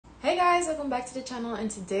Hey guys, welcome back to the channel, and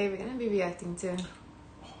today we're gonna be reacting to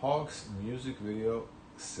Hawk's music video,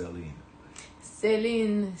 CELINE.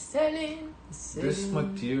 CELINE. This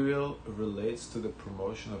material relates to the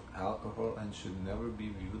promotion of alcohol and should never be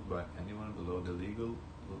viewed by anyone below the legal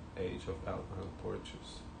age of alcohol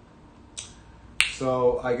purchase.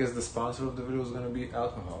 So I guess the sponsor of the video is gonna be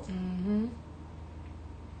alcohol.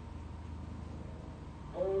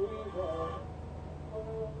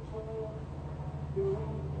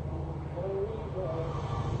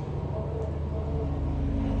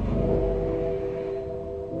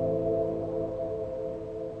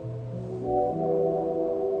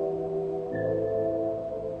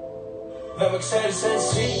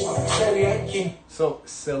 So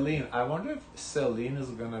CELINE, I wonder if CELINE is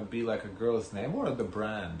gonna be like a girl's name or the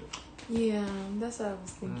brand. Yeah, that's what I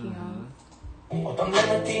was thinking of. Όταν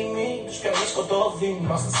λένε τιμή, τους πιάνει σκοτώδι.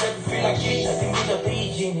 Είμαστε σε επιφυλακή, έτοιμοι για τι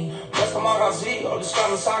γίνει. Μες στο μαγαζί, όλοι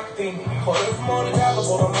σκάνε σακτίνι. Χορεύουμε όλοι κάτω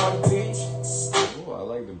από το μάτι. Oh, I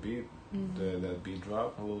like the beat, that beat drop,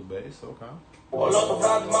 a little bass, okay. Όλο το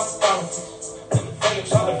βράδυ μας φτάνει. Δεν με θέλει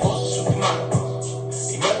ξαδερφός της σου τη μάνα.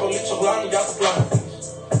 Είμαι πολύ ξογλάνη για το πλάνο της.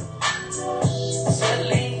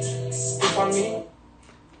 CELINE, Tiffany.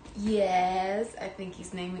 Yes, I think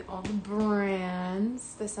he's naming all the brands.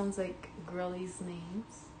 That sounds like girlies'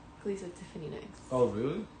 names. Please with Tiffany next. Oh,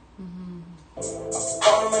 really?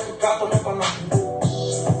 Πάνω μέχρι κάτω επανάτη.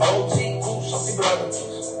 OG κούς απ' την πράτα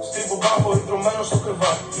της. Στρίβω μπάμπο ιδρωμένο στο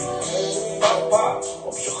κρεβάτι. Παπά,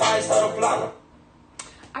 όποιο χάει στα αεροπλάνα.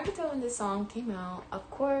 I could tell when this song came out. Of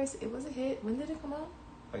course, it was a hit. When did it come out?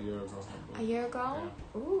 A year ago. A year ago?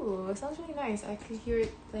 Yeah. Ooh, it sounds really nice. I could hear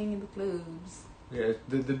it playing in the clubs. Yeah,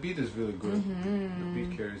 the beat is really good. The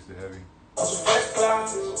beat carries the heavy. Όσο first class,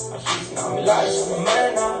 αρχίζει να μιλάει σε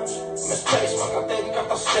μένα. Με space, μα κατέβηκα απ'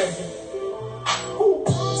 τα στέγη.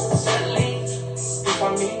 CELINE,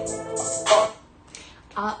 Tiffany.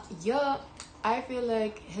 Yeah, I feel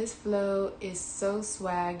like his flow is so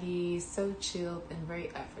swaggy, so chilled, and very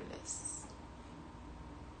effortless.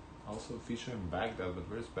 Also featuring Baghdad, but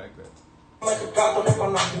where's Baghdad? Μέχρι κάτω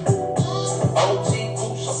επανάτη. OG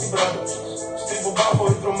κούς απ' την πράτα της. Στρίβω μπάμπο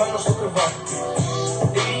ιδρωμένο στο κρεβάτι.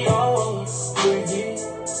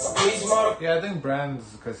 Yeah, I think brands,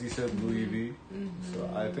 because he said Louis V. So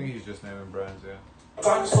I think he's just naming brands, yeah.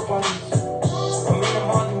 Κάνει στο Παρίσι. Θα μείνω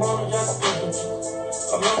μάτι μόνο για τα πέντε.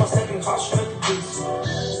 Καμιόμαστε πριν χάσουμε την πίστη.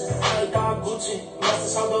 Άιτα Gucci, είμαστε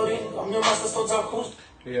Σαντορίνη. Καμιόμαστε στο τζακούζι.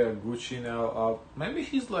 Yeah, Gucci now. Maybe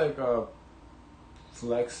he's like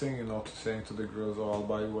flexing, you know, saying to the girls, "Oh, I'll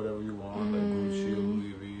buy you whatever you want, like Gucci,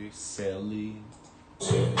 Louis V, CELINE."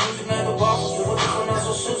 Με τον πάπο και εγώ τη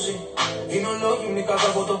φωνάζω Σούζι. Είναι ολόγυμνη κάτω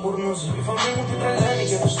από το μπουρνούζι. Η φωνή μου την τρελαίνει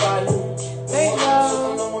και το style μου.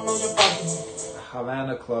 Μόνο για πάτη.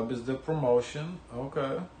 Havana Club is the promotion.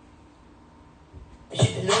 Okay. Έχει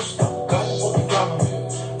τελειώσει τα μπουκάλια από την κάμα.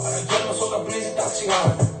 Παραγγέλνω στο καπνίζει τα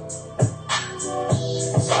τσιγάρα.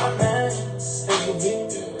 Σαν SUV,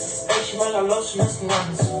 έχει μεγαλώσει μες στην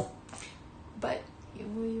άμεση. But you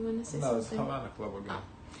want to say No, something? it's Havana Club again.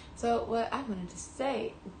 So what I wanted to say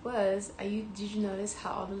was, did you notice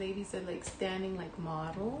how all the ladies are like standing like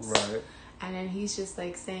models? Right. And then he's just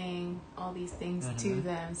like saying all these things to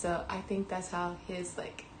them. So I think that's how his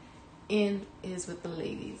like in is with the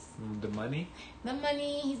ladies. The money? The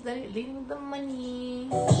money, he's leading with the money.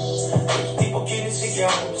 Έχει τύπο κίνηση και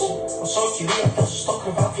άποψη. Όσο κυρία τόσο στο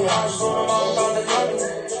κρεβάτι. Άζει το όνομα μου τα τελειώνει.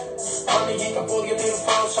 Ανοίγει τα πόδια του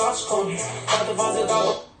ρουφάω σαν σκόνη. Κατεβάζει τα.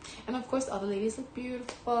 And of course, all the ladies look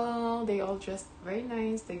beautiful. They all dressed very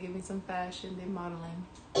nice. They're giving some fashion. They're modeling.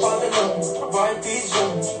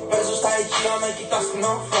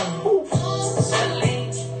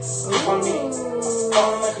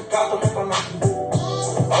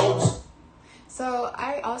 So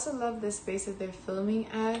I also love the space that they're filming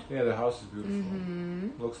at. Yeah, the house is beautiful.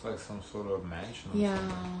 Looks like some sort of mansion. Or Yeah.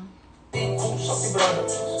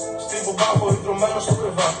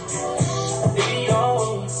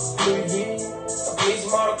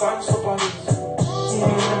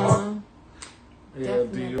 Yeah,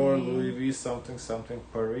 Dior, Louis V, something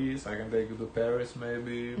Paris. I can take you to Paris,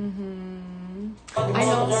 maybe.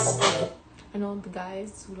 I know the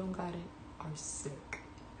guys who don't got it are sick.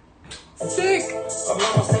 Sick!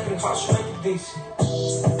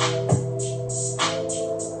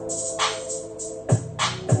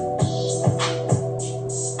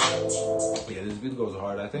 Yeah, this beat goes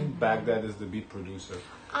hard. I think Baghdad is the beat producer.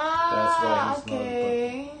 That's why he's okay.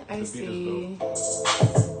 not, I the beat see. is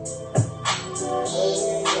dope.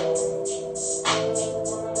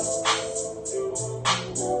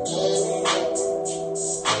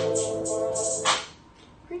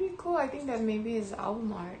 Pretty cool. I think that maybe is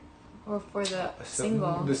album art. Or for the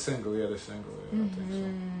single? The single, yeah, I think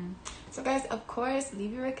so. So guys, of course,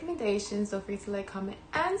 leave your recommendations. Don't forget to like, comment,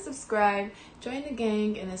 and subscribe. Join the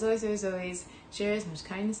gang. And as always, share as much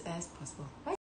kindness as possible. Bye.